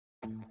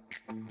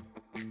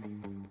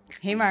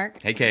Hey,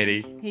 Mark. Hey,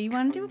 Katie. Hey, you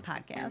want to do a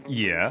podcast?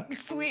 Yeah.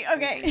 Sweet.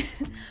 Okay.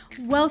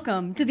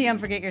 Welcome to the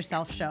Unforget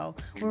Yourself show,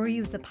 where we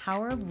use the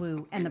power of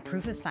woo and the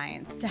proof of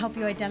science to help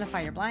you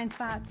identify your blind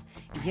spots,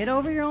 get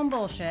over your own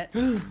bullshit,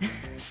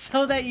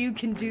 so that you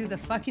can do the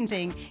fucking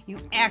thing you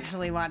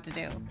actually want to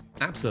do.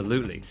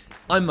 Absolutely.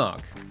 I'm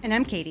Mark. And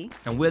I'm Katie.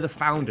 And we're the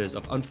founders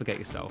of Unforget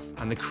Yourself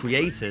and the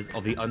creators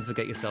of the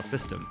Unforget Yourself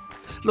system.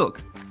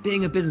 Look,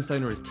 being a business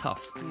owner is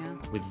tough. Yeah.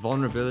 With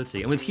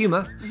vulnerability and with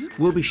humor,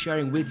 we'll be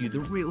sharing with you the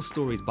real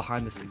stories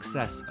behind the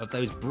success of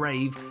those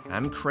brave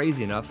and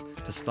crazy enough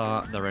to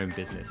start their own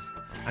business.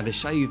 And to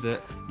show you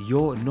that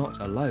you're not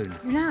alone.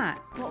 You're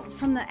not. Well,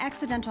 from the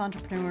accidental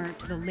entrepreneur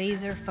to the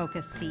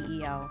laser-focused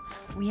CEO,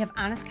 we have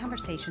honest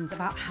conversations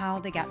about how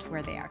they got to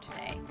where they are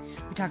today.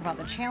 We talk about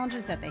the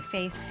challenges that they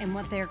faced and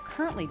what they're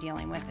currently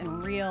dealing with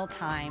in real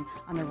time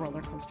on their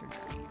roller coaster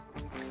journey.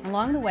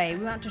 Along the way,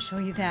 we want to show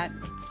you that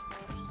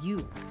it's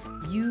you.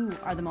 You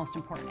are the most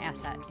important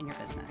asset in your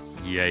business.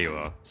 Yeah, you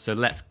are. So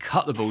let's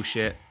cut the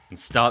bullshit and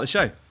start the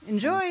show.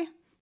 Enjoy.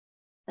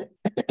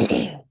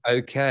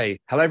 Okay.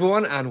 Hello,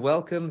 everyone, and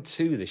welcome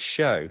to the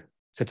show.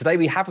 So today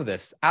we have with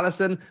us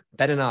Allison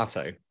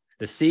Beninato,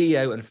 the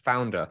CEO and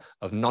founder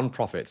of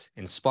nonprofit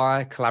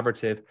Inspire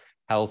Collaborative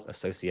Health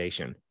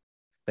Association.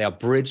 They are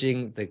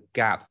bridging the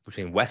gap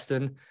between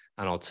Western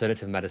and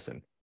alternative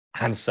medicine,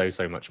 and so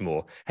much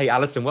more. Hey,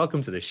 Allison,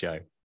 welcome to the show.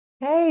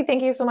 Hey,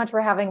 thank you so much for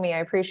having me. I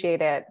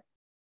appreciate it.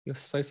 You're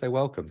so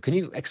welcome. Can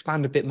you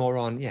expand a bit more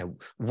on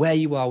where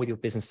you are with your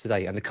business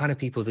today and the kind of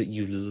people that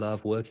you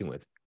love working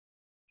with?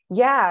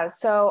 Yeah,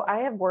 so I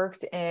have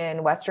worked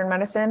in Western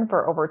medicine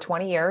for over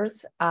 20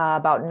 years.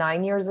 About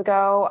 9 years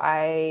ago,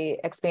 I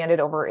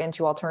expanded over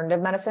into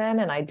alternative medicine,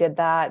 and I did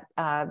that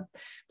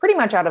pretty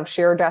much out of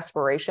sheer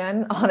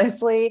desperation,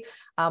 honestly.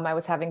 I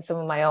was having some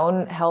of my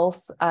own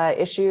health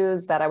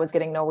issues that I was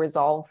getting no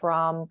resolve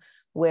from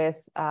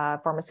with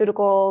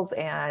pharmaceuticals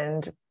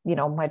and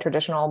my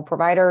traditional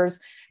providers.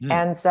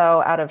 And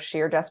so out of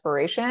sheer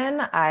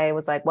desperation, I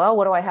was like, well,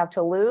 what do I have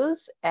to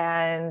lose?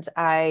 And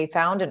I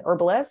found an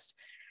herbalist.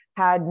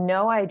 Had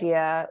no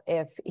idea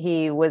if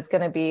he was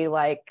going to be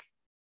like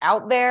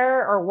out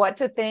there or what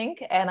to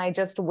think. And I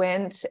just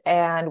went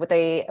and with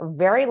a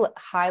very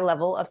high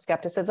level of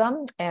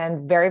skepticism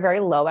and very,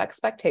 very low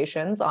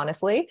expectations,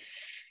 honestly,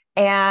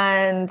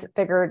 and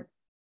figured,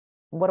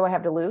 what do I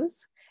have to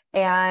lose?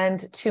 And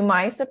to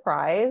my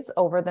surprise,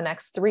 over the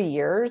next 3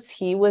 years,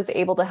 he was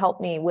able to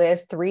help me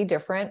with 3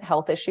 different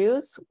health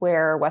issues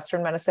where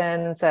Western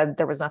medicine said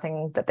there was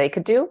nothing that they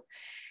could do.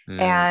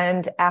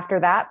 And after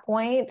that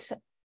point,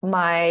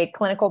 my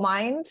clinical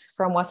mind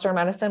from Western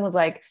medicine was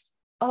like,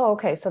 oh,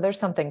 okay, so there's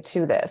something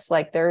to this.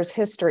 Like there's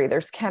history,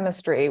 there's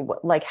chemistry.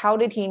 Like, how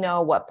did he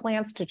know what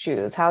plants to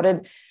choose?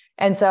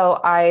 And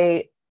so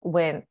I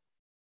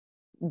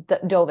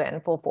dove in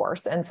full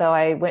force. And so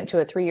I went to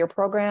a 3-year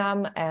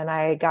program and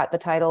I got the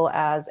title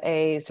as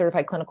a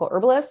certified clinical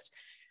herbalist.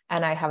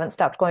 And I haven't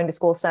stopped going to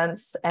school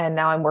since. And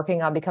now I'm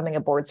working on becoming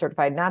a board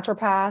certified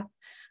naturopath.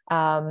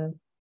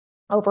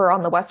 Over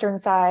on the Western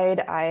side,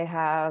 I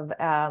have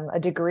a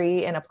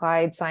degree in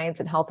applied science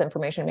and health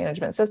information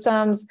management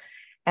systems.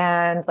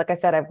 And like I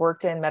said, I've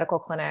worked in medical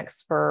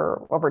clinics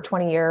for over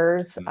 20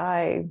 years.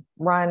 I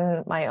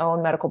run my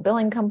own medical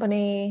billing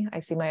company. I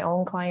see my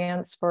own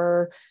clients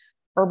for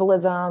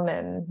herbalism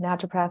and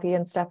naturopathy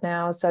and stuff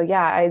now. So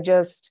yeah,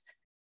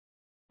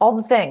 all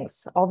the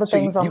things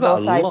on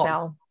both sides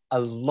now. A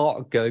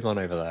lot going on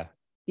over there.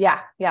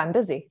 Yeah, I'm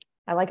busy.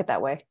 I like it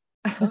that way.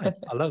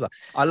 Nice. I love that.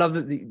 I love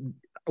that.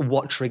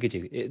 What triggered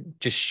you?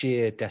 Just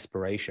sheer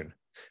desperation.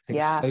 I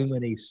think so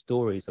many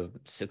stories of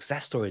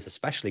success stories,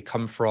 especially,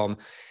 come from,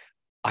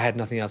 I had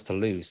nothing else to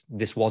lose.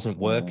 This wasn't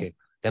working.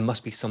 There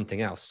must be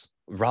something else.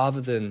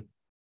 Rather than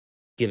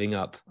giving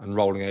up and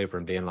rolling over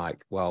and being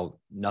like, well,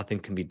 nothing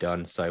can be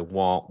done. So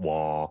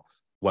woe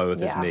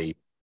if it's me.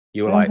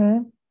 You were like,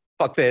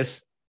 fuck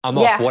this. I'm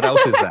off. What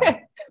else is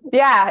there?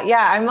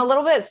 Yeah. I'm a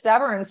little bit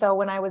stubborn. So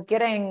when I was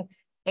getting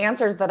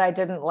answers that I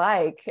didn't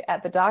like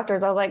at the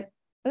doctors, I was like,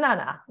 no,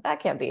 that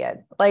can't be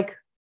it. Like,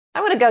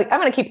 I'm going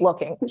to keep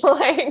looking.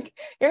 Like,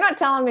 you're not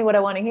telling me what I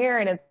want to hear.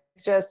 And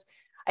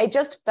I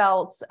just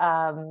felt,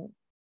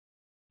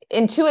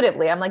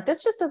 intuitively, I'm like,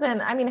 this just doesn't,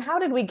 how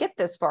did we get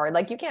this far?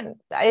 Like,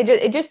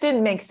 it just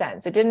didn't make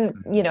sense. It didn't,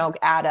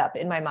 add up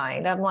in my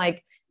mind. I'm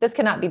like, this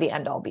cannot be the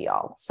end all be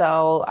all.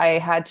 So I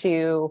had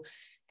to,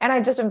 and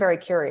I've just been very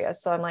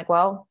curious. So I'm like,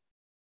 well,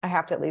 I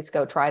have to at least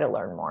go try to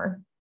learn more.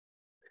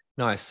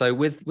 Nice. So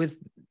with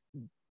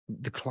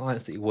the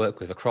clients that you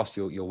work with across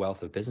your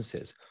wealth of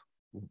businesses,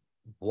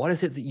 what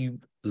is it that you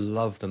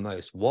love the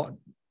most? What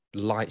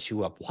lights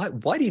you up?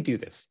 Why do you do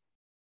this?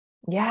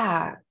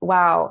 Yeah.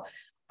 Wow.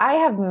 I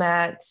have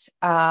met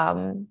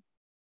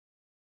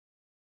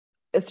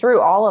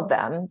through all of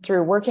them,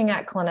 through working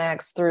at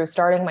clinics, through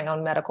starting my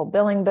own medical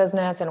billing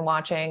business and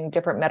watching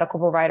different medical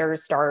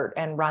providers start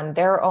and run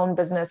their own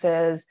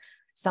businesses.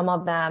 Some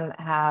of them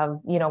have,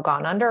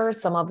 gone under.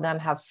 Some of them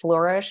have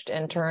flourished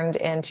and turned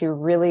into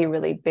really,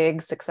 really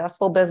big,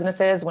 successful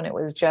businesses when it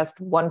was just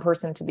one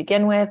person to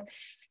begin with.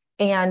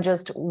 And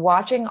just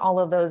watching all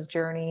of those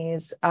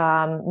journeys,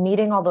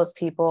 meeting all those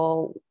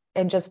people,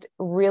 and just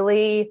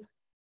really,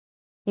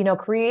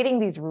 creating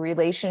these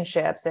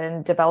relationships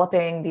and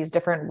developing these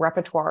different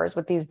repertoires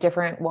with these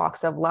different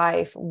walks of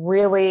life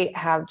really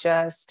have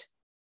just,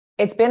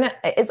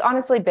 it's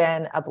honestly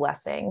been a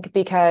blessing,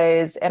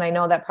 because, and I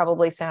know that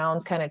probably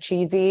sounds kind of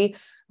cheesy,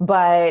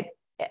 but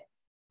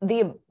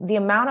the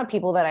amount of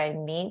people that I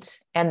meet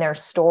and their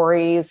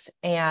stories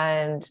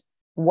and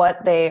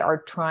what they are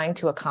trying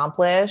to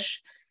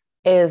accomplish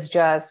is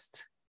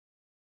just,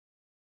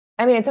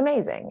 I mean, it's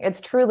amazing.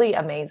 It's truly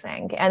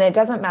amazing. And it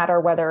doesn't matter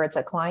whether it's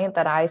a client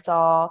that I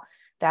saw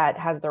that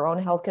has their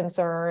own health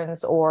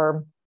concerns,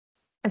 or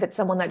if it's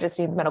someone that just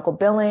needs medical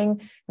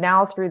billing.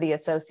 Now through the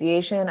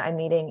association, I'm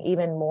meeting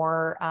even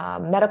more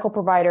medical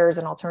providers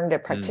and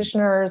alternative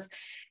practitioners,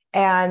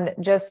 and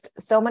just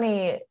so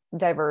many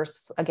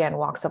diverse, again,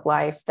 walks of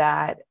life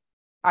that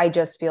I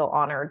just feel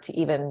honored to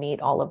even meet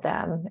all of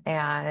them,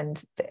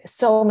 and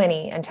so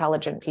many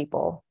intelligent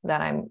people that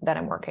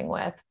I'm working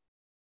with.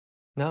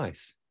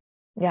 Nice.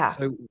 Yeah.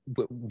 So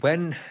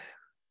when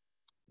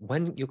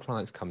your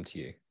clients come to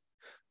you,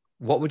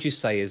 what would you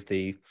say is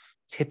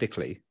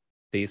typically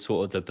the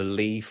sort of the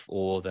belief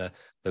or the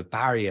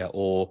barrier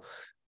or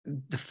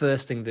the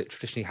first thing that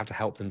traditionally you have to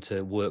help them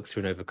to work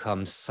through and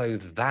overcome so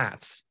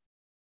that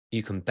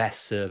you can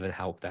best serve and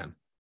help them?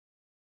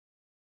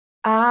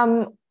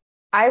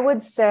 I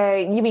would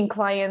say, you mean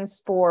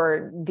clients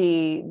for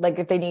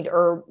if they need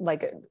herb,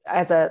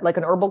 as an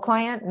herbal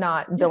client,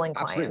 not billing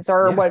clients,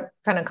 or what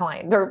kind of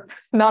client? They're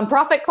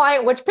nonprofit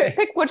client.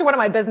 Pick which one of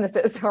my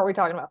businesses are we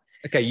talking about?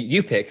 Okay,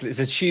 you pick. It's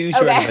a choose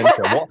your own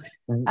adventure.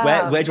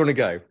 Where do you want to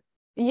go?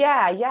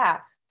 Yeah.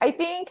 I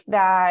think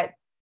that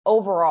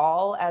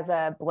overall, as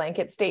a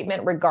blanket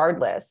statement,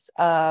 regardless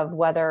of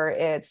whether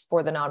it's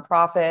for the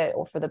nonprofit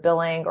or for the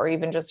billing, or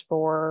even just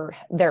for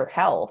their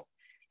health,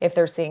 if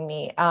they're seeing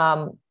me,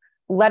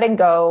 letting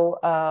go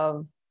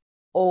of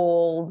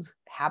old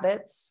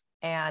habits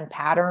and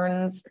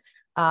patterns,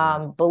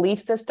 belief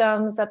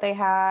systems that they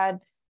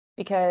had,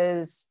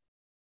 because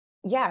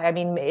I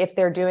mean, if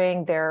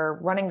they're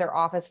running their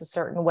office a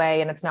certain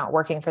way and it's not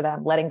working for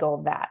them, letting go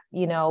of that.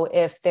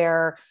 If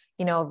they're,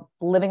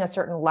 living a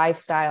certain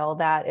lifestyle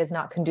that is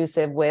not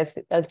conducive with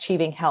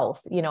achieving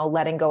health,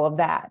 letting go of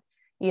that.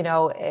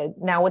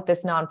 Now with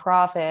this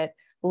nonprofit,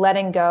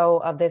 letting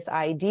go of this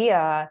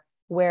idea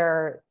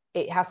where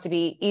it has to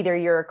be either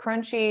you're a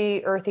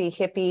crunchy, earthy,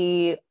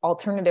 hippie,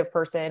 alternative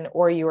person,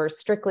 or you are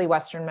strictly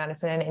Western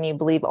medicine and you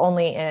believe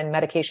only in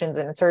medications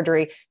and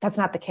surgery. That's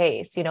not the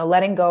case.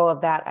 Letting go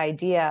of that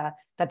idea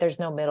that there's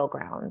no middle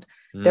ground.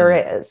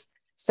 There is.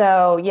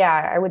 So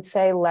I would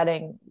say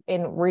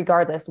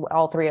regardless,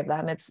 all three of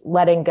them, it's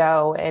letting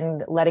go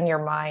and letting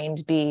your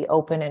mind be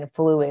open and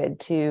fluid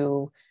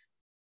to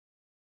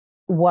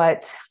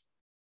what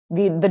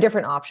the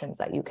different options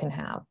that you can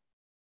have.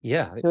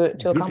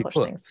 To accomplish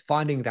things.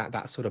 Finding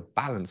that sort of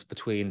balance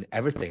between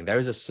everything. There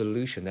is a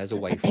solution, there's a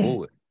way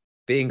forward.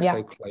 Being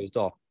so closed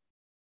off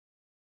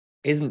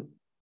isn't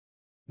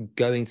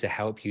going to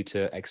help you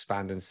to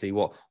expand and see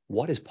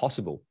what is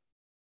possible.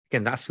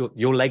 Again, that's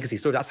your legacy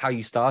story. That's how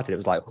you started. It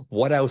was like,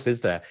 what else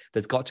is there?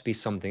 There's got to be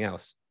something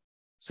else.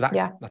 So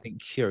that, I think,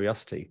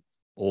 curiosity,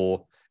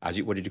 or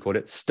what did you call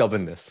it?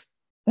 Stubbornness.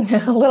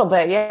 A little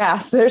bit, yeah.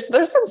 So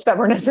there's some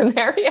stubbornness in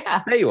there,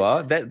 yeah. There you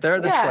are. There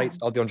are the traits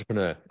of the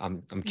entrepreneur.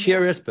 I'm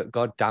curious, but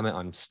God damn it,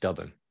 I'm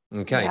stubborn.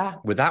 Okay,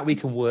 with that we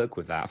can work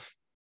with that.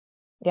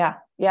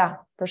 Yeah,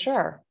 for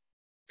sure.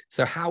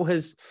 So how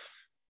has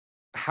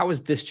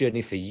this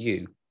journey for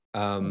you?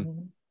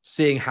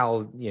 Seeing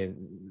how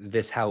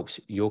this helps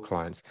your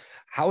clients.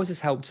 How has this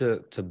helped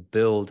to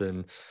build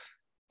and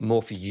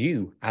more for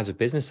you as a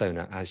business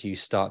owner as you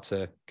start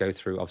to go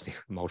through obviously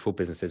multiple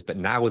businesses, but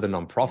now with a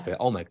nonprofit?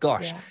 Oh my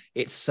gosh,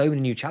 it's so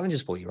many new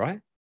challenges for you, right?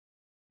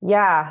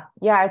 Yeah,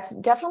 it's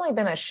definitely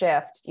been a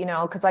shift,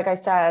 because like I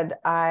said,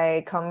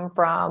 I come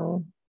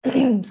from,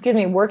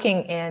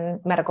 working in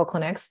medical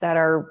clinics that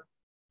are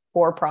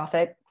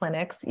for-profit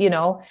clinics,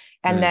 and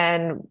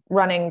then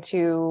running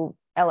two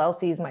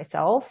LLCs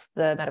myself,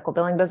 the medical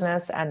billing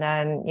business, and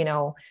then,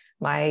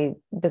 my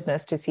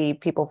business to see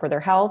people for their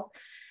health.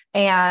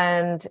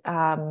 And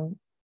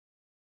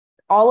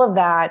all of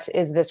that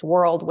is this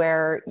world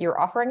where you're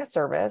offering a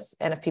service,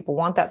 and if people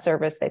want that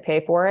service, they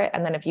pay for it.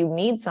 And then if you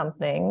need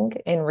something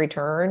in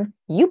return,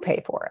 you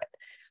pay for it.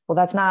 Well,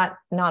 that's not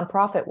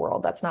nonprofit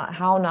world. That's not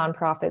how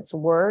nonprofits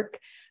work.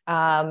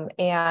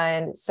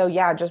 And so,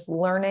 just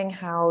learning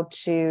how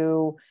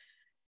to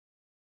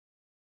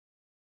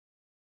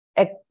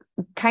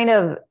kind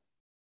of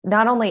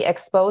not only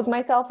expose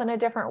myself in a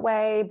different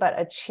way, but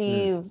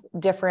achieve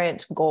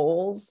different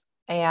goals.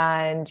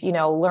 And,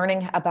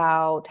 learning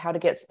about how to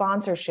get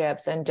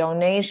sponsorships and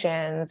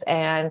donations,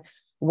 and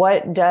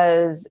what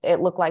does it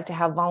look like to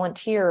have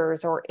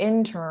volunteers or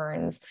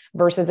interns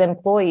versus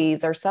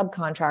employees or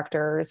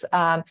subcontractors,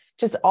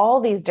 just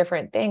all these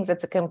different things.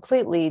 It's a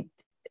completely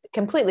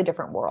completely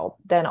different world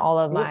than all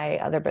of my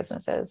other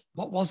businesses.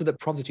 What was it that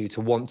prompted you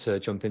to want to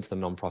jump into the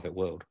nonprofit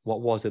world?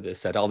 What was it that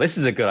said, oh, this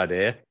is a good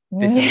idea.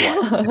 This is what I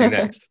want to do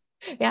next.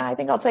 Yeah, I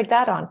think I'll take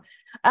that on.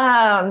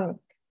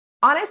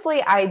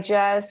 Honestly,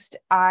 after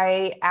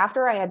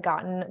I had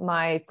gotten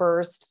my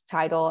first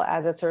title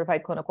as a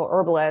certified clinical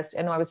herbalist,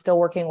 and I was still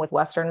working with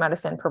Western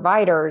medicine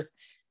providers,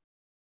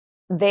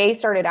 they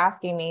started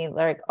asking me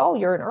like, oh,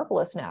 you're an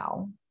herbalist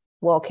now.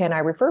 Well, can I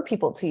refer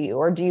people to you?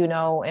 Or do you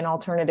know an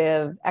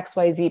alternative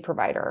XYZ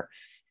provider?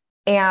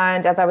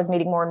 And as I was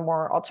meeting more and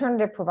more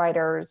alternative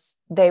providers,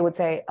 they would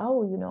say,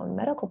 oh, you know,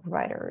 medical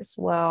providers.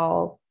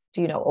 Well,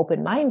 do you know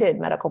open-minded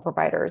medical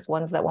providers,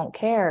 ones that won't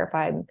care if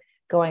I'm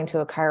going to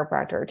a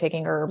chiropractor or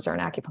taking herbs or an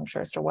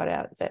acupuncturist or what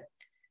is it?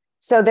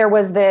 So there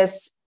was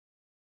this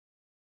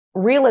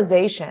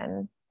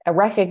realization,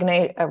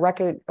 recognizing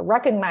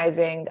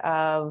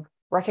of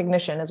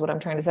recognition is what I'm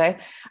trying to say,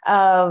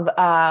 of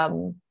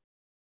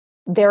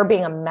there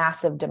being a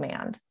massive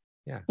demand.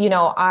 Yeah. You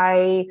know,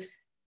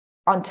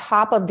 on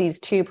top of these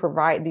two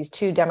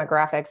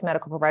demographics,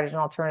 medical providers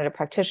and alternative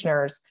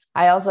practitioners,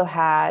 I also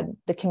had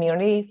the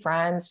community,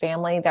 friends,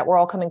 family that were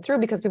all coming through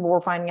because people were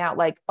finding out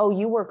like, oh,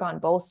 you work on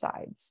both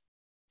sides.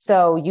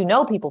 So, you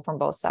know, people from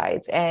both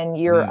sides and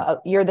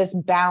you're this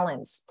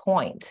balance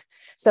point.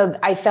 So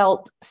I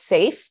felt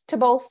safe to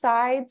both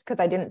sides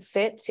because I didn't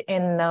fit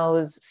in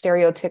those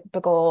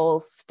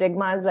stereotypical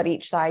stigmas that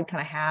each side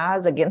kind of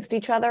has against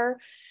each other.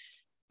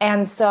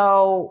 And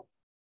so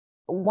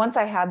once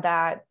I had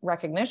that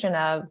recognition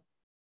of,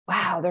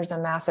 wow, there's a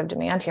massive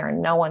demand here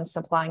and no one's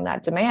supplying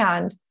that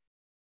demand.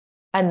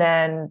 And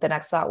then the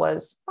next thought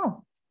was,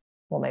 oh,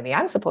 well, maybe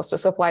I'm supposed to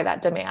supply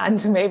that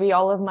demand. Maybe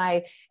all of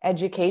my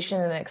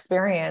education and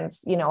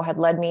experience, you know, had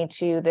led me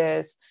to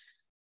this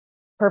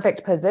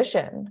perfect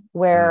position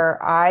where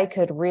I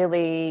could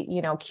really,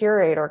 you know,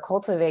 curate or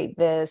cultivate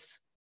this,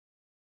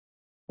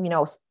 you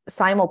know,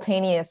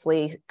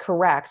 simultaneously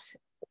correct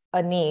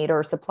a need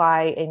or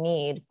supply a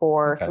need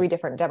for 3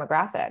 different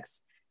demographics.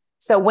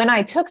 So when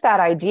I took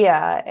that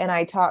idea and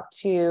I talked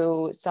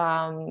to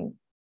some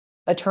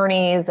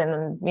attorneys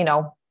and, you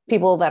know,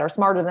 people that are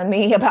smarter than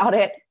me about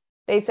it,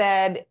 they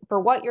said, for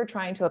what you're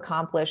trying to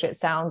accomplish, it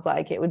sounds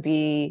like it would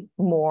be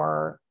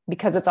more,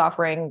 because it's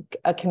offering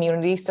a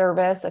community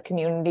service, a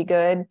community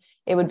good,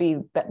 it would be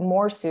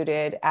more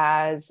suited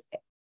as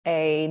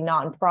a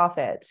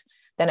nonprofit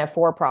than a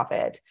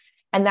for-profit.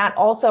 And that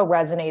also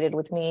resonated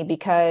with me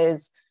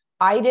because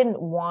I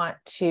didn't want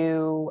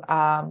to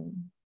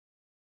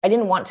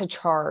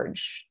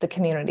charge the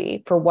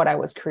community for what I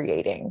was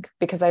creating,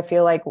 because I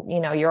feel like, you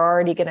know, you're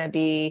already going to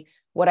be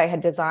what I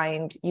had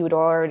designed. You would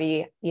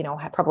already, you know,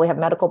 probably have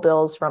medical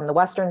bills from the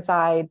Western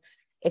side.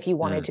 If you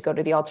wanted to go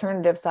to the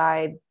alternative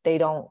side,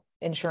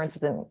 insurance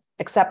isn't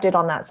accepted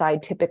on that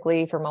side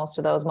typically for most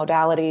of those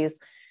modalities.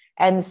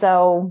 And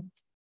so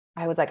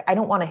I was like, I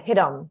don't want to hit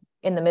them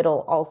in the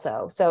middle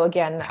also. So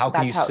again, that's how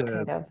it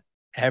kind of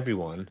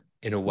everyone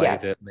in a way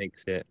that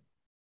makes it,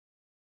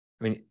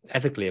 I mean,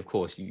 ethically, of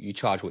course, you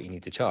charge what you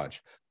need to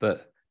charge,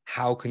 but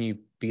how can you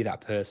be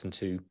that person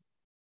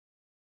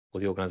or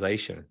the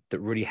organization that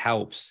really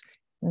helps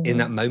in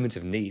that moment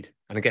of need?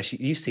 And I guess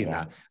you've seen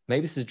that.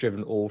 Maybe this is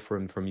driven all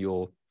from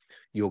your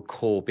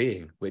core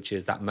being, which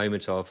is that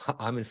moment of,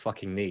 I'm in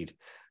fucking need.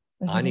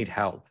 I need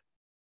help.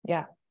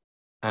 Yeah.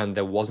 And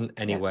there wasn't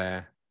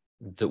anywhere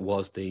that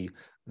was the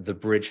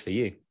bridge for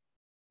you.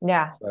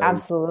 Yeah, so,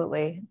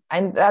 absolutely.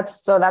 And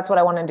that's what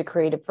I wanted to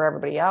create it for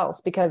everybody else,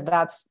 because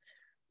that's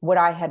what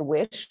I had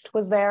wished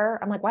was there.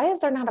 I'm like, why is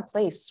there not a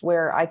place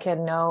where I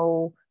can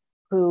know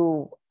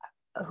who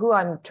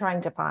I'm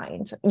trying to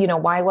find? You know,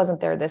 why wasn't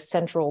there this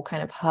central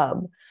kind of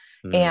hub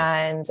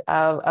and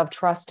of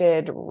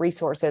trusted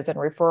resources and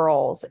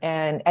referrals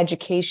and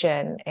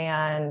education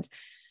and,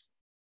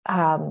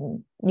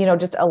 you know,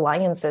 just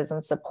alliances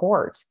and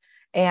support.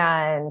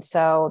 And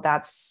so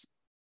that's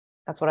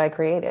what I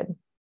created.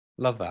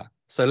 Love that.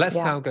 So let's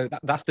now go,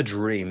 that's the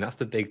dream. That's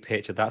the big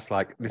picture. That's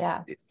like, this,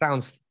 it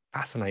sounds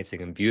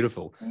fascinating and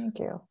beautiful. Thank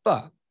you.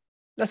 But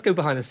let's go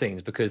behind the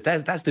scenes, because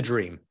that's the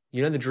dream.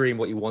 You know, the dream,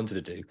 what you wanted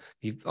to do.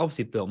 You've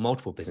obviously built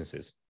multiple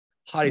businesses,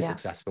 highly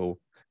successful.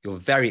 You're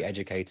very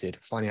educated,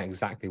 finding out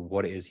exactly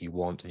what it is you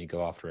want, and you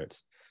go after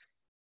it.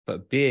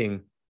 But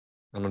being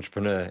an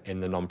entrepreneur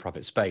in the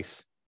nonprofit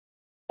space,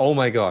 oh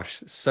my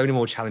gosh, so many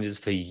more challenges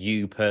for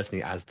you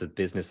personally as the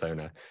business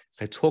owner.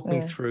 So talk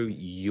me through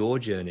your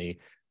journey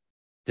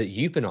that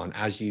you've been on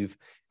as you've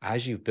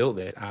built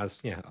it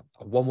as, you know,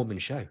 a one-woman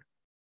show.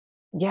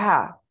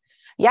 Yeah.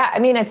 I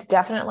mean, it's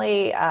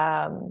definitely,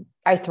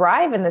 I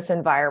thrive in this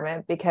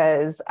environment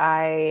because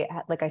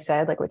like I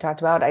said, like we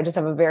talked about, I just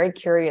have a very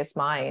curious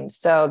mind.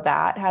 So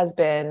that has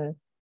been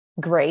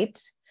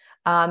great.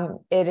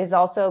 It has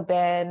also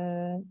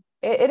been,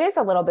 it is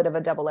a little bit of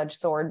a double-edged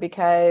sword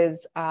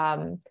because,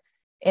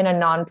 in a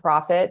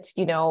nonprofit,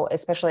 you know,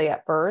 especially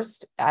at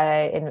first,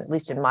 at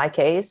least in my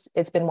case,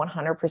 it's been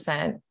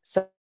 100%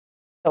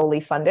 solely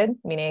funded,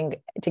 meaning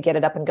to get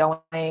it up and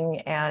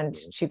going and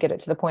to get it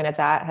to the point it's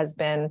at has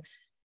been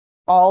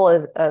all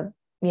as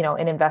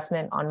an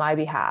investment on my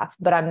behalf,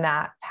 but I'm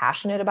that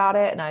passionate about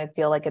it. And I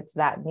feel like it's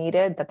that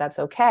needed, that's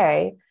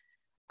okay.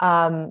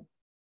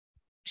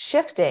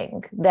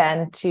 Shifting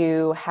then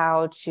to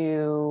how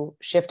to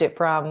shift it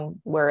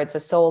from where it's a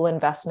sole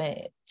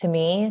investment to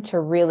me to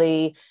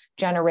really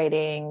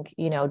generating,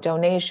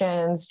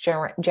 donations,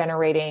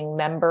 generating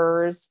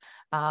members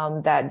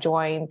that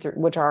join through,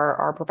 which are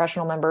our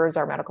professional members,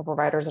 our medical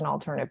providers and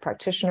alternative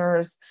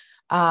practitioners.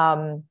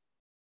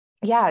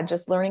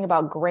 Just learning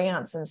about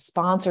grants and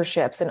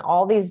sponsorships and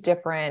all these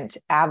different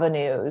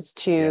avenues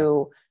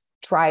to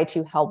try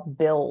to help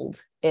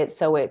build it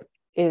so it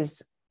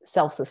is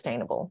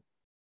self-sustainable.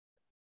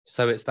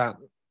 So it's that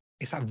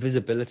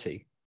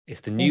visibility.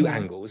 It's the new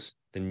angles,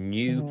 the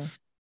new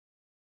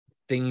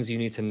things you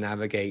need to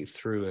navigate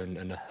through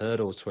and the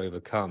hurdles to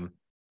overcome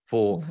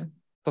for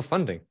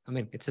funding. I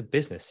mean, it's a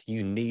business.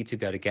 You need to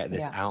be able to get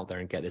this out there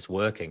and get this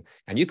working.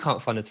 And you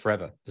can't fund it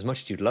forever, as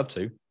much as you'd love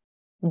to.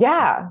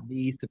 Yeah. It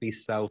needs to be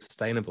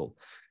self-sustainable.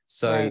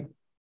 So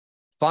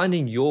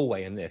finding your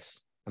way in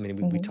this, I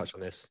mean, we touched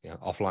on this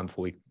offline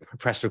before we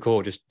pressed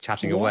record, just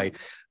chatting away.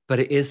 But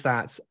it is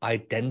that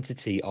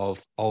identity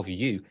of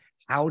you.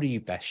 How do you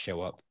best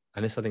show up?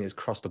 And this, I think, is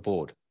across the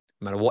board,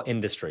 no matter what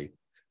industry,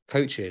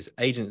 coaches,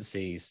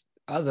 agencies,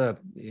 other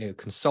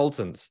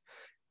consultants.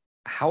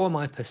 How am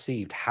I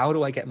perceived? How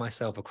do I get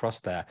myself across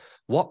there?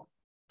 What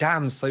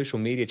damn social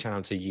media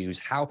channel to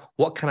use?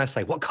 What can I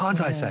say? What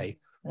can't I say?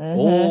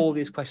 All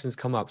these questions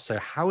come up. So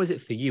how is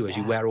it for you as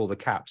you wear all the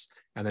caps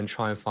and then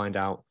try and find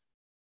out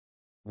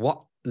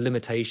what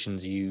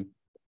limitations you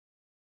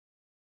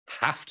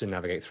have to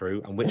navigate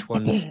through and which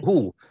ones,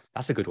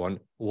 that's a good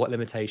one. What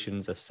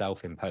limitations are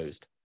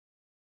self-imposed?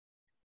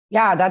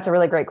 Yeah, that's a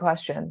really great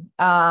question.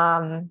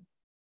 I'll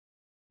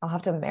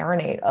have to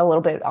marinate a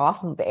little bit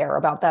off of air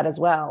about that as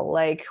well.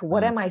 Like,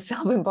 what am I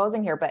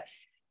self-imposing here? But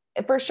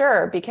for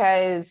sure,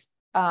 because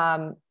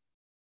from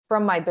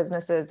my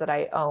businesses that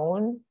I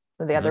own,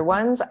 the other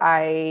ones,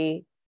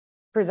 I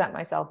present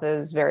myself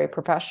as very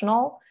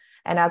professional.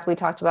 And as we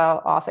talked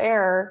about off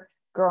air,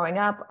 growing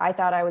up, I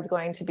thought I was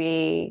going to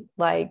be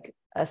like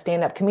a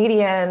stand-up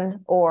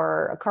comedian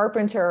or a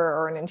carpenter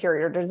or an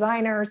interior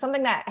designer,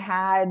 something that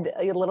had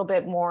a little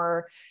bit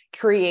more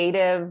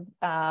creative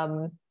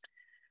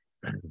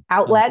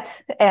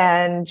outlet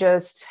and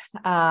just,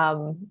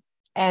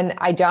 and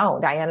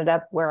I ended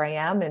up where I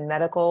am in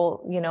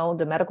medical,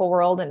 the medical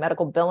world and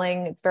medical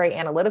billing. It's very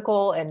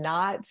analytical and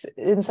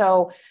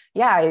so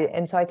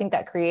I think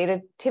that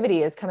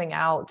creativity is coming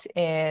out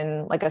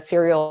in like a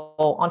serial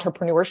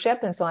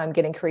entrepreneurship. And so I'm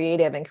getting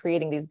creative and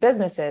creating these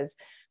businesses.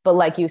 But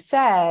like you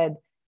said,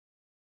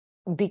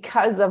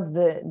 because of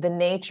the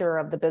nature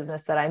of the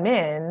business that I'm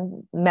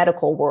in,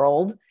 medical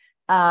world,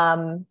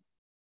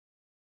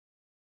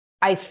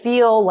 I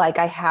feel like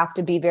I have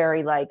to be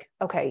very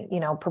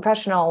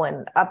professional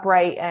and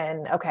upright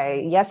and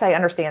yes, I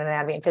understand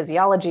anatomy and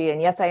physiology.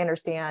 And yes, I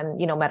understand,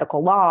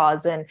 medical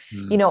laws and,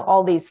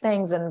 all these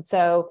things. And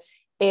so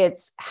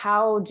it's,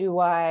 how do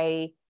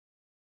I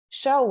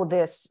show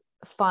this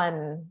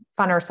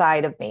funner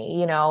side of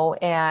me,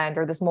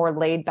 or this more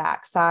laid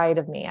back side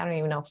of me? I don't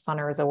even know if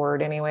funner is a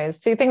word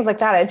anyways. See, things like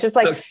that. It's just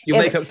like, look, you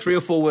make up 3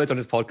 or 4 words on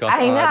this podcast.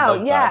 I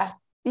know. Yeah.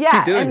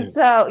 Yeah. And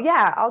so,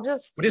 I'll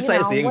just, we'll just say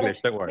it's the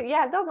English, don't worry.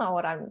 Yeah.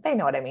 They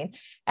know what I mean.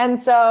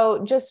 And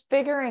so just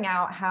figuring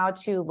out how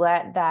to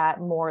let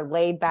that more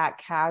laid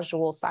back,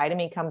 casual side of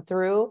me come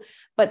through,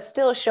 but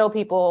still show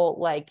people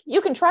like, you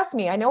can trust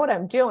me. I know what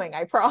I'm doing.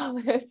 I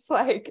promise.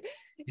 So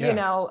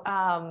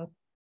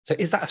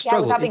is that a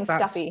struggle? Without being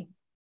stuffy.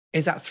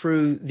 Is that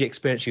through the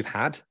experience you've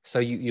had? So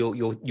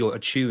you're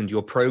attuned,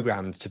 you're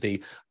programmed to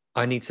be,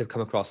 I need to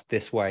come across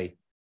this way.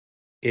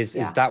 Is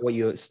that what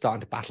you're starting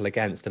to battle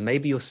against? And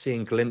maybe you're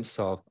seeing a glimpse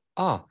of,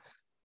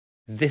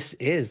 this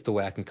is the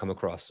way I can come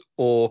across.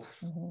 Or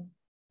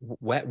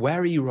where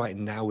are you right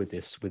now with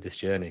this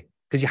journey?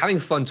 Because you're having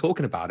fun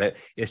talking about it.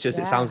 It's just,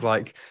 it sounds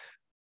like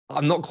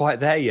I'm not quite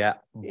there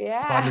yet.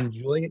 Yeah. But I'm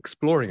enjoying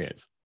exploring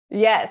it.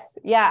 Yes.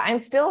 Yeah. I'm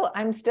still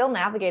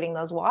navigating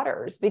those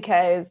waters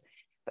because,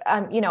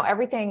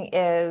 everything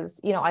is,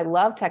 I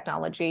love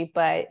technology,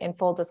 but in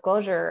full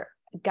disclosure,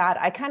 God,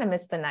 I kind of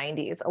miss the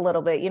 90s a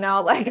little bit,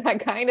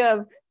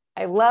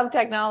 I love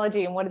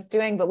technology and what it's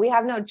doing, but we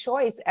have no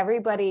choice.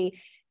 Everybody,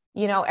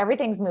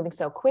 everything's moving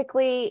so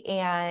quickly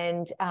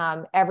and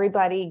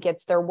everybody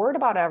gets their word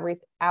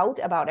out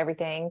about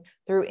everything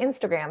through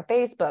Instagram,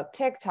 Facebook,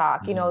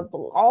 TikTok,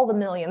 all the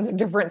millions of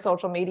different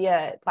social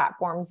media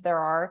platforms there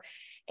are.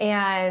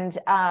 And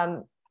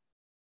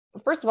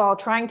first of all,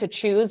 trying to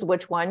choose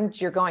which ones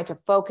you're going to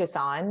focus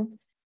on,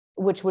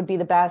 which would be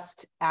the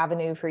best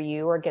avenue for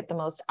you or get the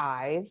most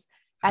eyes.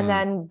 And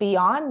then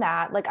beyond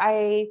that, like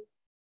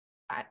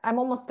I'm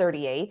almost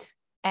 38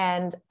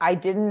 and I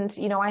didn't,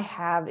 I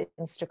have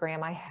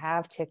Instagram, I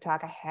have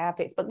TikTok, I have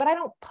Facebook, but I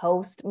don't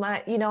post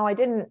much,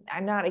 I'm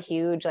not a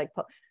huge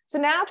so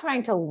now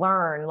trying to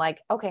learn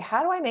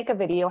how do I make a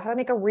video? How do I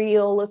make a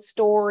reel, a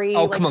story?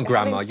 Oh, come on,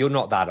 grandma. You're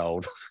not that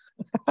old.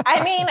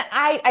 I mean,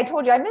 I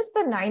told you I miss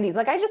the 90s.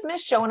 Like I just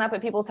miss showing up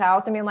at people's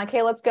house and being like,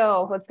 hey, let's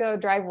go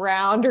drive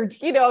around, or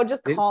just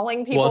It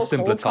calling people, was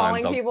simpler cold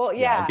times. calling people.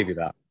 Yeah, I'll Yeah. give you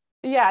that.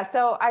 Yeah.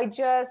 So I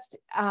just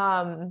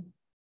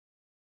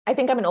I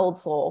think I'm an old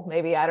soul,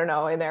 maybe, I don't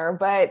know, in there,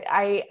 but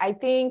I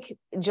think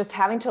just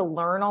having to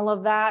learn all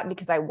of that,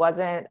 because I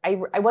wasn't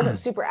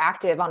super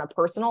active on a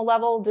personal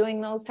level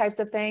doing those types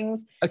of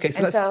things. Okay,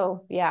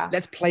 so yeah.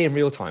 Let's play in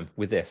real time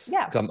with this.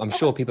 Yeah. Because I'm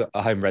sure people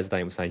at home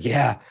resonate with saying,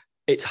 yeah,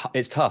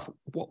 it's tough.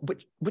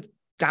 Which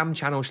damn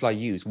channel shall I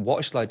use?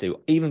 What shall I do?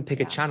 Even pick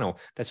a channel.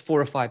 There's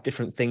 4 or 5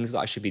 different things that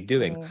I should be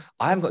doing.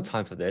 I haven't got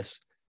time for this.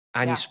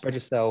 And you spread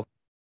yourself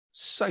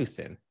so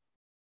thin.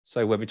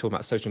 So whether we're talking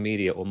about social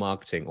media or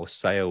marketing or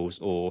sales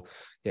or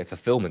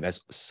fulfillment, there's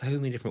so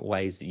many different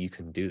ways that you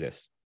can do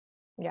this.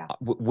 Yeah.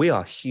 We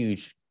are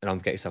huge, and I'm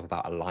getting yourself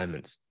about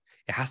alignment.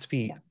 It has to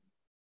be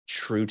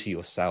true to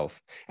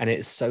yourself. And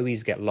it's so easy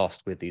to get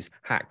lost with these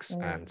hacks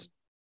and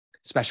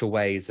special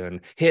ways.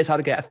 And here's how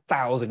to get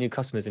 1,000 new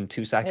customers in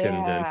 2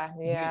 seconds and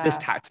use this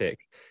tactic.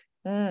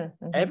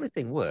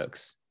 Everything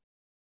works.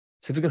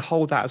 So if we can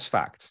hold that as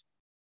fact,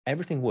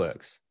 everything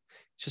works.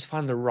 Just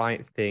find the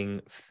right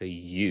thing for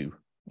you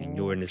in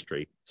your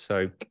industry.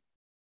 So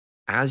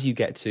as you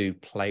get to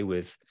play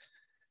with,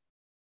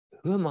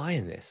 who am I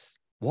in this?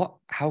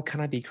 How can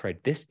I be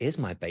creative? This is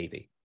my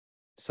baby.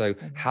 So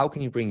how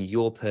can you bring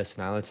your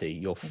personality,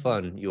 your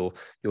fun, your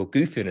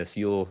goofiness,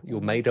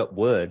 your made up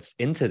words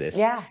into this?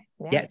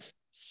 Yet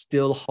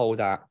still hold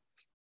that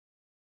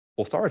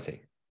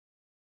authority.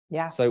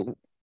 Yeah. So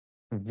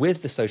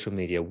with the social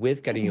media,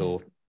 with getting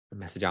your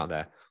message out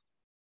there,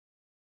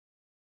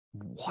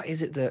 what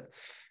is it that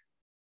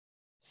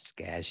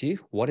scares you?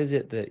 What is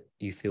it that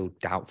you feel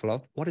doubtful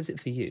of? What is it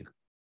for you?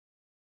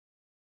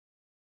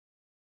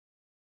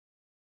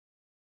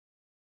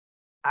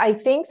 I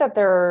think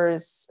there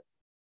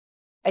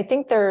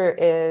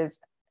is,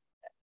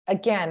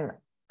 again,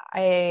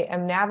 I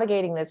am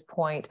navigating this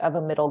point of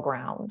a middle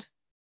ground,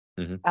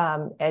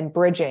 and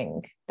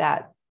bridging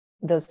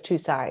those 2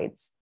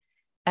 sides.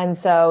 And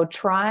so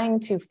trying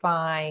to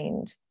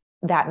find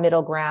that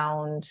middle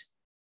ground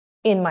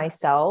in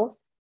myself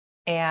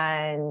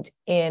and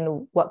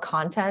in what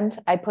content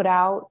I put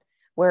out,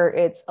 where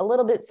it's a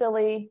little bit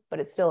silly, but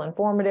it's still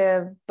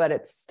informative, but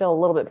it's still a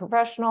little bit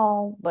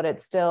professional, but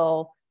it's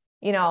still,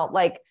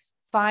 like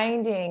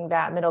finding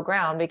that middle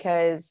ground,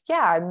 because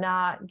I'm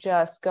not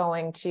just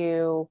going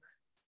to,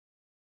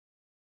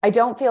 I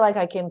don't feel like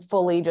I can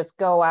fully just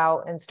go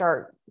out and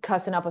start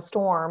cussing up a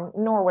storm,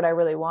 nor would I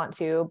really want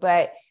to,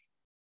 but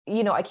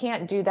I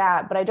can't do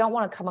that, but I don't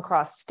want to come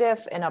across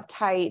stiff and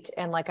uptight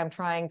and like I'm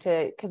trying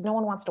to, because no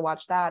one wants to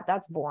watch that.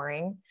 That's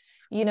boring,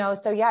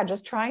 so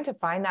just trying to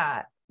find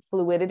that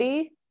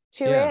fluidity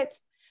to it.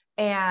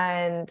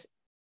 And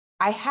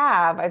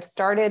I've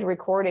started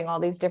recording all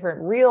these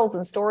different reels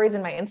and stories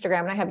in my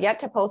Instagram, and I have yet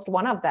to post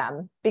one of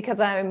them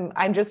because I'm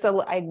a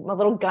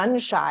little gun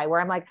shy, where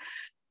I'm like,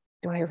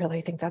 do I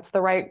really think that's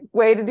the right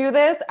way to do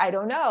this? I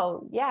don't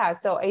know. Yeah.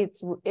 So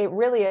it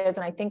really is.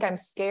 And I think I'm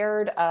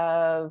scared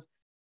of,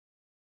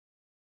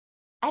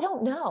 I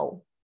don't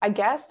know. I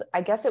guess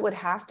it would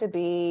have to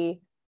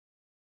be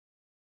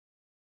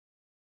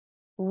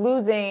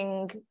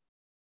losing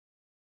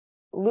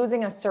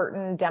a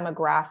certain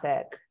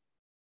demographic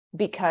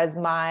because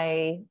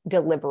my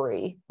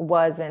delivery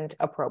wasn't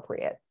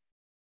appropriate.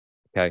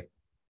 Okay.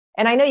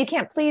 And I know you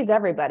can't please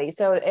everybody.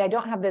 So I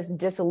don't have this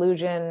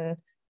disillusion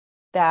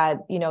that,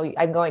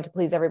 I'm going to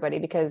please everybody,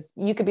 because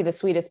you could be the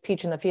sweetest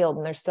peach in the field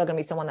and there's still going to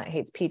be someone that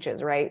hates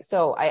peaches. Right.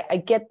 So I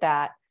get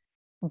that,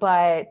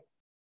 but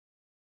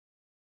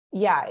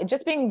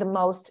just being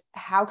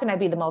how can I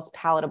be the most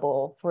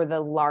palatable for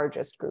the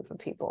largest group of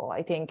people,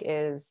 I think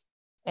is,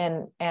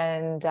 and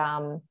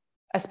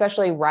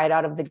especially right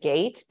out of the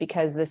gate,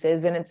 because this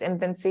is in its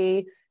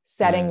infancy,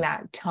 setting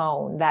that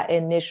tone, that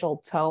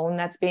initial tone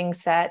that's being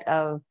set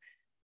of,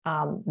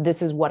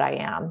 this is what I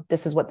am.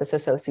 This is what this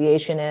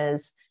association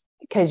is,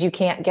 because you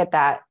can't get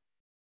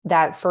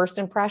that first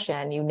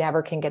impression. You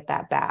never can get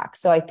that back.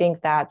 So I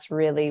think that's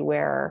really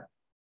where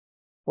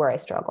I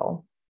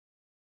struggle.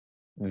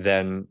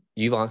 Then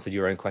you've answered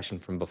your own question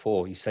from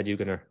before. You said you're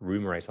going to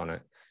ruminate on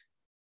it.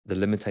 The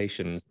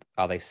limitations,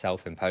 are they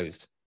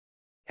self-imposed?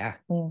 Yeah.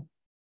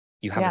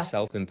 You have a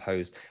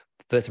self-imposed,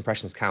 first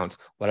impressions count.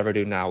 Whatever I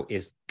do now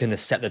is going to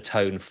set the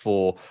tone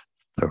for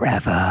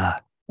forever.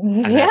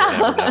 And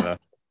never.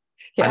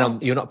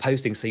 And you're not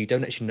posting, so you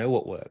don't actually know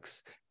what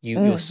works.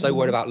 You're so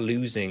worried about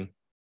losing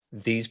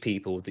these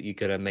people that you're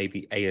going to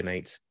maybe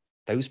alienate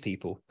those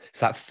people.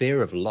 It's that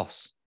fear of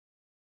loss.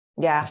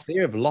 Yeah. The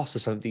fear of loss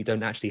is something you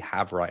don't actually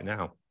have right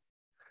now.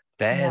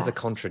 There's a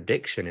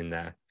contradiction in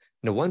there.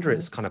 No wonder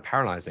it's kind of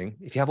paralyzing.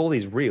 If you have all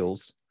these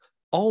reels,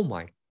 oh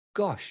my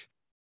gosh.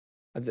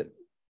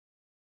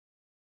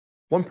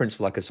 One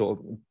principle I could sort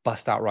of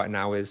bust out right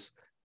now is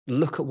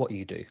look at what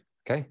you do.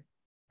 Okay.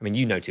 I mean,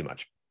 you know too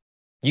much.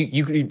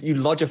 You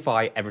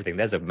logify everything.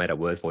 There's a meta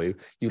word for you.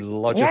 You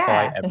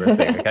logify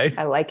everything. Okay.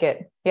 I like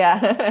it.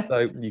 Yeah. So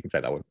you can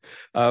take that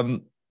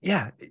one.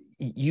 yeah,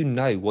 you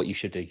know what you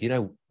should do. You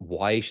know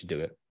why you should do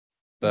it.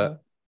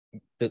 But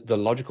the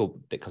logical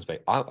bit comes back.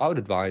 I would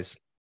advise,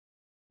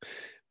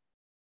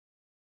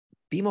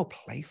 be more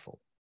playful.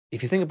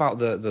 If you think about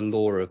the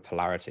law of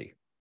polarity,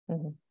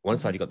 one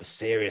side you've got the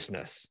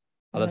seriousness,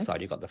 other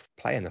side you've got the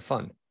play and the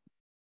fun.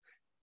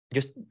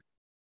 Just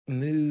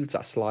move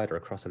that slider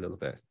across a little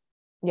bit.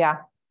 Yeah.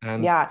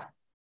 And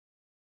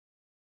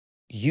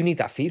you need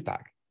that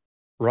feedback.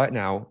 Right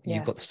now,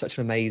 you've got such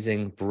an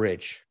amazing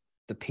bridge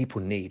that people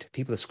need.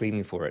 People are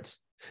screaming for it.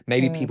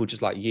 Maybe people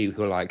just like you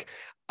who are like,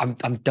 I'm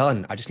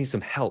done. I just need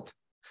some help.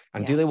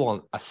 And do they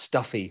want a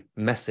stuffy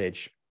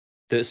message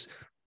that's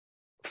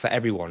for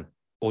everyone?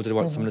 Or do they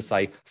want someone to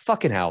say,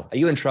 fucking hell, are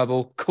you in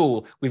trouble?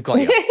 Cool, we've got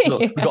you.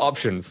 Look, we've got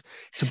options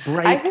to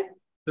break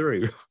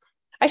through.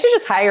 I should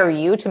just hire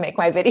you to make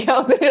my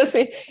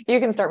videos. You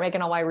can start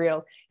making all my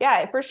reels.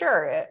 Yeah, for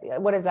sure.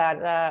 What is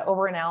that?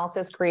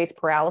 Overanalysis creates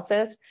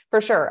paralysis. For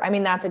sure. I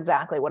mean, that's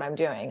exactly what I'm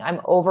doing. I'm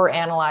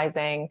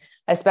overanalyzing,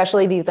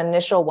 especially these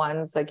initial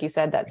ones, like you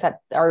said, that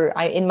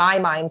in my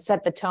mind,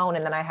 set the tone,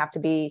 and then I have to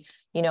be,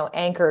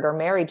 anchored or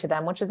married to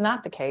them, which is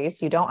not the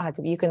case. You don't have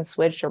to. You can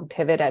switch or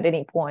pivot at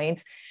any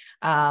point.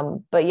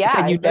 But yeah,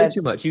 again, you know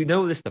too much. You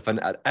know this stuff, and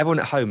everyone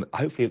at home,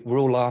 hopefully, we're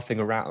all laughing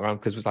around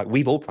because it's like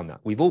we've all done that.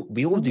 We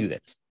all do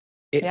this.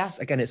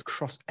 Again, it's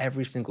crossed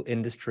every single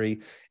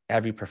industry,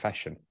 every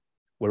profession.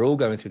 We're all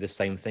going through the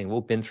same thing. We've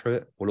all been through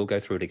it. We'll all go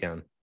through it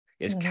again.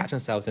 It's catching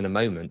ourselves in a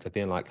moment of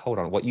being like, hold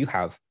on, what you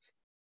have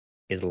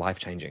is life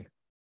changing.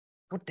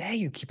 How dare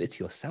you keep it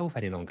to yourself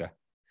any longer?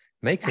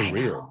 Make a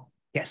reel.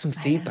 Get some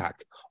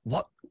feedback.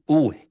 What?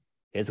 Oh,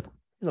 here's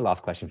the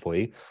last question for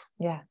you.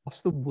 Yeah.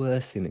 What's the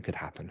worst thing that could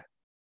happen?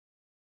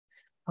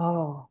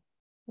 Oh,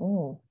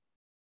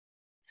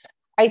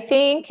 I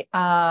think,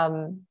 gosh,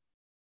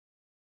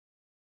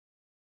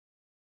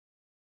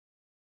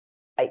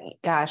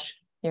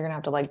 you're going to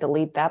have to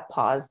delete that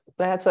pause.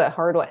 That's a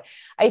hard one.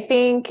 I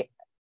think,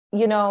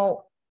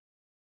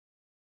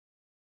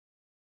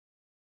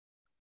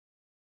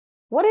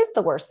 what is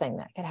the worst thing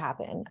that could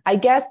happen? I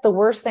guess the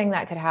worst thing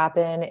that could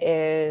happen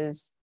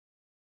is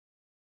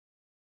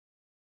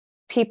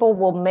people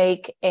will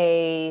make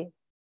a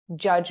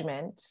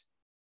judgment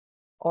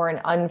or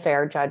an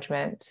unfair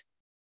judgment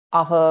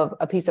off of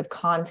a piece of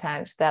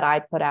content that I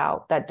put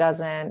out that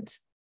doesn't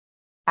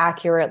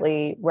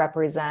accurately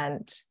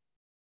represent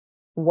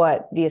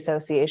what the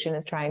association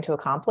is trying to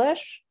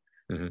accomplish.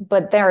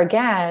 But there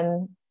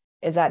again,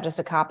 is that just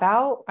a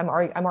cop-out? I'm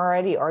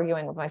already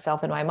arguing with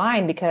myself in my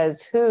mind,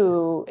 because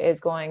who is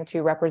going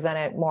to represent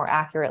it more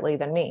accurately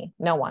than me?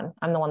 No one.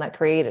 I'm the one that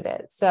created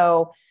it.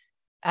 So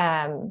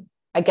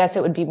I guess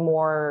it would be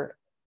more,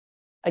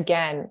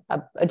 again,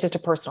 just a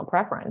personal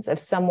preference. If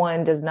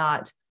someone does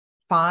not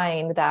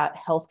find that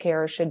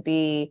healthcare should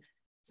be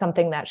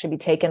something that should be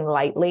taken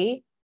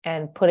lightly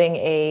and putting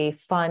a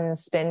fun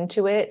spin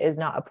to it is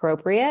not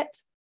appropriate.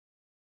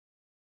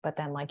 But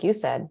then, like you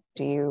said,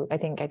 I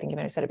think you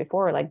might have said it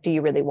before, do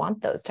you really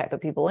want those type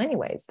of people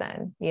anyways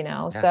then,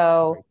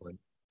 so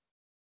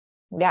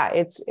yeah,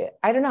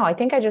 I don't know. I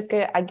think I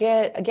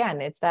get, again,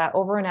 it's that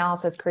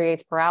overanalysis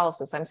creates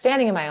paralysis. I'm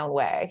standing in my own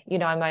way.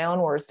 I'm my own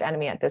worst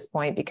enemy at this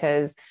point,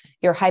 because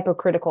you're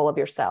hypercritical of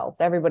yourself.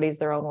 Everybody's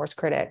their own worst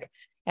critic.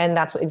 And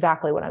that's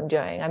exactly what I'm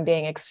doing. I'm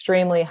being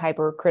extremely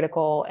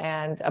hypercritical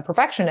and a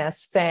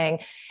perfectionist, saying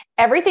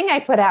everything I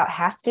put out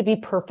has to be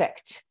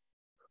perfect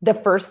the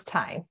first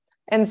time.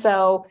 And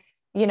so,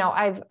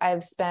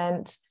 I've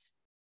spent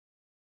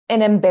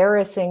an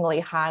embarrassingly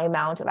high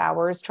amount of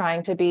hours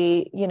trying to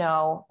be,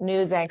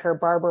 news anchor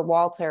Barbara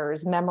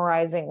Walters,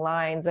 memorizing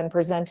lines and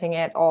presenting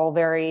it all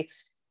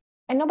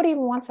and nobody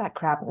even wants that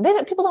crap.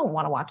 People don't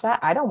want to watch that.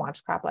 I don't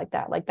watch crap like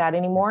that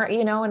anymore,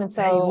 and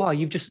so there you are.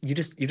 You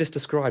just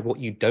described what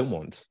you don't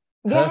want.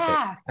 Perfect.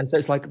 Yeah. And so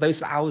it's like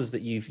those hours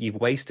that you've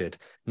wasted.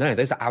 No,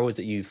 those are hours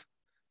that you've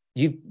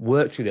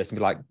worked through this and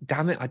be like,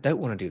 damn it, I don't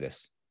want to do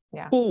this.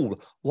 Yeah. Cool.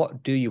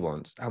 What do you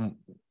want?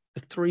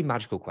 The three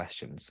magical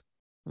questions.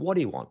 What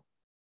do you want?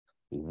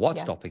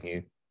 What's stopping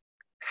you?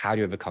 How do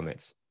you overcome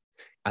it?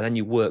 And then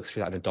you work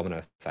through that in a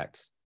domino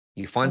effect.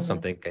 You find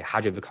something, okay, how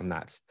do you overcome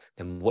that?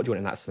 Then what do you want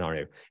in that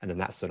scenario? And then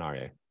that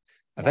scenario.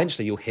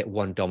 Eventually you'll hit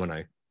one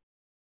domino,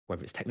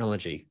 whether it's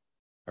technology,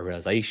 a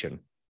realization,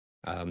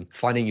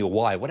 finding your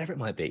why, whatever it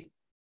might be.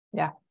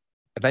 Yeah.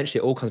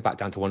 Eventually it all comes back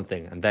down to one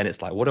thing. And then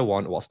it's like, what do I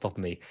want? What's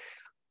stopping me?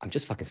 I'm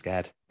just fucking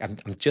scared. I'm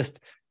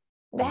just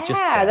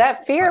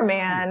that fear,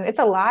 man. It's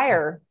a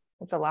liar.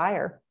 It's a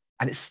liar.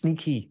 And it's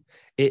sneaky.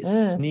 It's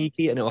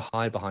sneaky, and it'll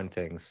hide behind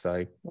things.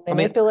 So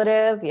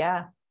manipulative.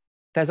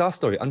 There's our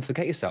story.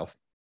 Unforget yourself.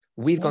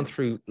 We've gone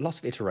through lots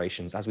of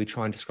iterations as we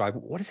try and describe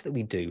what is it that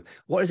we do?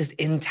 What is this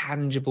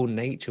intangible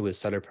nature with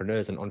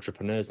solopreneurs and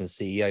entrepreneurs and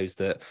CEOs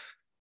that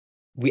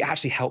we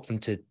actually help them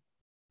to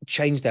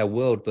change their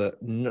world, but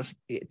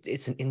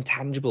it's an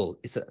intangible,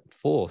 it's a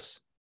force.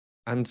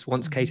 And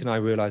once Kate and I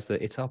realized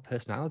that it's our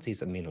personalities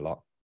that mean a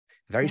lot,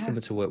 very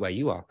similar to where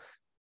you are.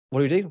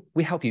 What do?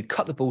 We help you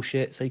cut the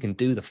bullshit so you can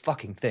do the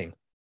fucking thing.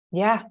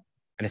 Yeah.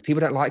 And if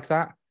people don't like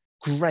that,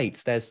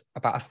 great. There's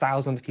about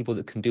 1,000 people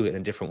that can do it in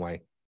a different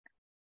way.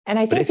 And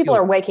I think people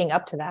are waking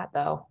up to that,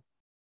 though.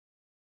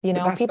 You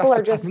know, people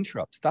are just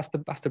interrupts. That's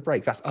the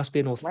break. That's us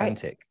being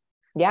authentic.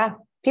 Right. Yeah.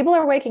 People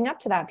are waking up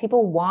to that.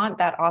 People want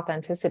that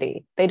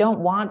authenticity. They don't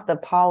want the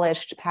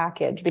polished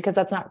package because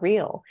that's not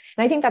real.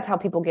 And I think that's how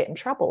people get in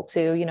trouble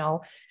too. You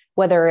know,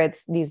 whether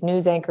it's these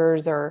news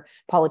anchors or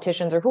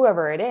politicians or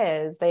whoever it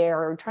is, they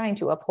are trying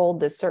to uphold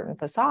this certain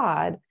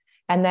facade.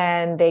 And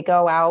then they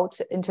go out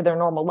into their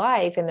normal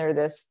life and they're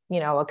this, you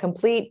know, a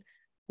complete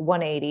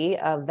 180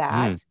 of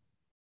that.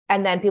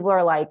 And then people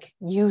are like,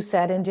 you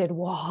said and did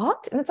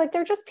what? And it's like,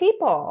 they're just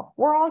people.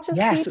 We're all just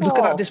people. Yes, look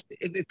at this.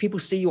 If people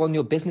see you on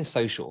your business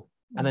social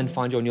and then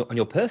find you on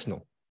your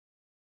personal,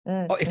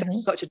 if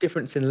there's such a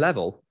difference in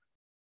level,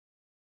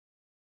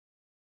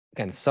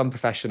 again, some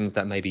professions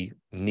that may be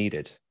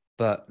needed,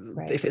 but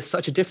if it's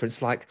such a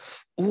difference, like,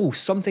 oh,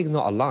 something's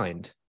not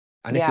aligned.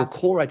 And if your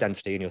core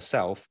identity in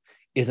yourself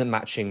isn't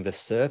matching the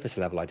surface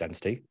level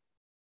identity,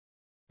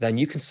 then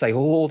you can say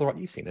all the right,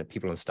 you've seen it,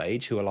 people on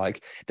stage who are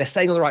like, they're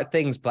saying all the right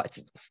things, but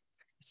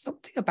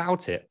something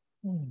about it,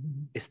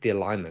 it's the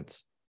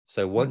alignment.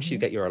 So once you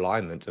get your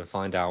alignment and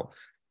find out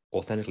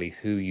authentically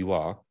who you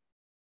are,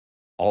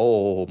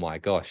 oh my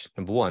gosh,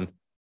 number one,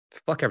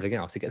 fuck everything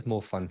else. It gets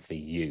more fun for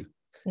you.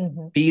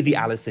 Be the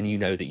Allison you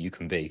know that you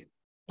can be.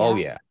 Oh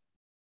yeah.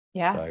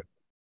 Yeah. So,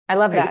 I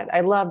love that.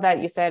 I love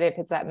that you said if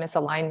it's that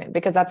misalignment,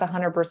 because that's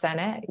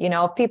 100% it. You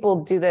know, if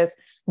people do this,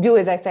 do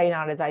as I say,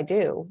 not as I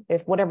do.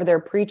 If whatever they're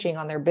preaching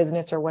on their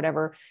business or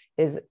whatever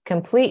is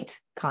complete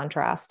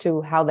contrast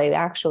to how they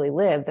actually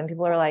live, then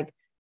people are like,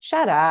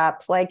 shut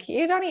up. Like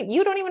you don't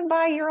even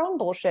buy your own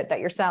bullshit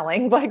that you're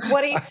selling. Like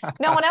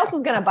no one else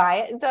is going to buy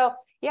it. And so,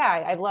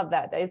 yeah, I love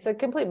that. It's a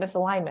complete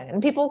misalignment and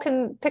people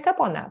can pick up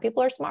on that.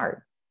 People are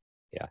smart.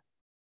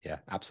 Yeah,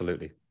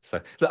 absolutely.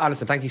 So look,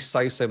 Allison, thank you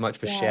so much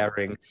for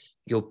sharing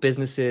your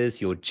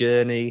businesses, your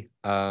journey.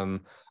 Oh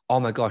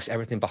my gosh,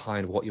 everything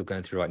behind what you're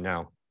going through right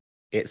now.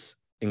 It's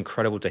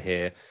incredible to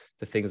hear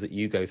the things that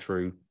you go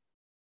through,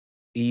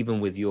 even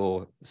with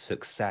your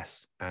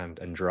success and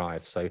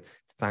drive. So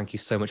thank you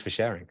so much for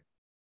sharing.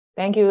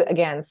 Thank you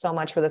again so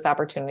much for this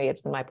opportunity.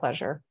 It's been my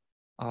pleasure.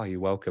 Oh, you're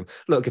welcome.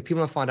 Look, if people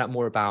want to find out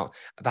more about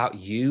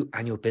you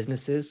and your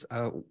businesses,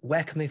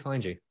 where can they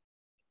find you?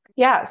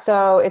 Yeah.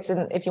 So if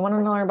you want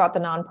to learn about the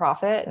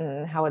nonprofit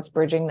and how it's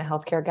bridging the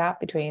healthcare gap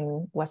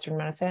between Western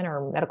medicine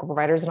or medical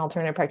providers and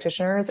alternative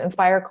practitioners,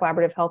 Inspire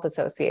Collaborative Health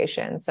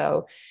Association.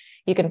 So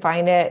you can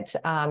find it.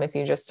 If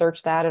you just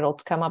search that, it'll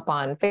come up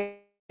on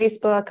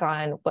Facebook,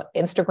 on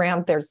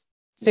Instagram. There's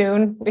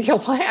soon you'll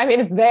find, I mean,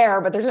 it's there,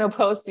 but there's no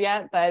posts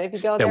yet, but if you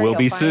go there, will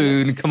be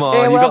soon. Come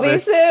on. It will be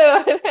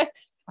soon.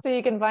 So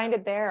you can find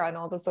it there on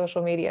all the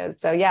social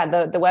medias. So yeah,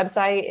 the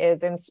website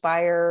is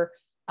Inspire,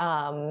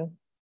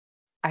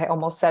 I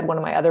almost said one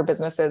of my other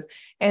businesses,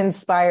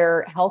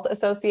 Inspire Health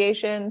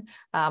Association,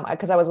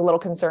 because I was a little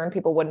concerned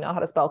people wouldn't know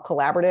how to spell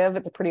collaborative.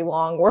 It's a pretty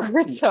long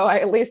word. So I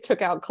at least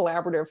took out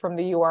collaborative from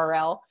the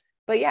URL.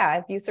 But yeah,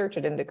 if you search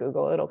it into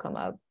Google, it'll come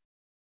up.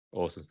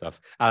 Awesome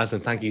stuff. Allison,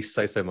 thank you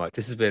so much.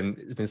 It's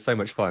been so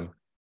much fun.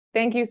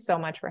 Thank you so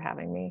much for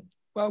having me.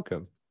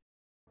 Welcome.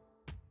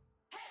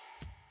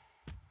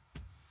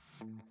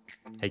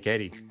 Hey,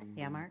 Katie.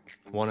 Yeah, Mark?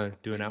 Want to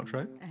do an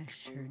outro? I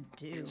sure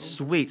do.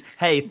 Sweet.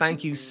 Hey,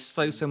 thank you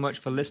so much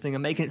for listening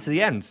and making it to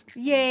the end.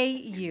 Yay,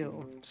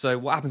 you. So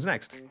what happens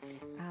next?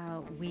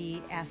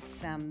 We ask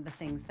them the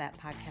things that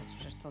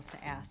podcasters are supposed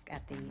to ask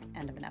at the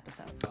end of an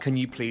episode. Can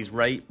you please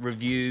rate,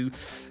 review,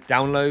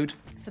 download?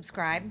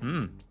 Subscribe.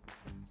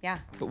 Yeah.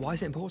 But why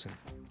is it important?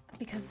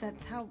 Because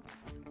that's how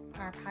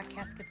our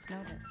podcast gets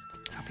noticed.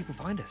 It's how people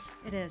find us.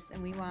 It is,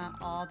 and we want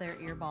all their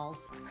earballs.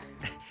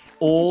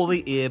 All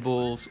the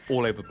earballs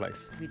all over the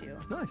place. We do.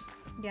 Nice.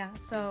 Yeah,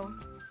 so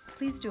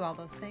please do all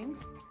those things.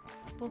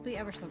 We'll be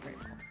ever so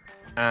grateful.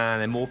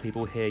 And then more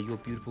people hear your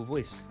beautiful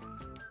voice.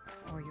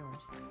 Or yours.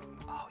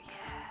 Oh,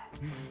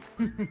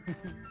 yeah.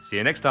 See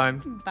you next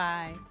time.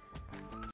 Bye.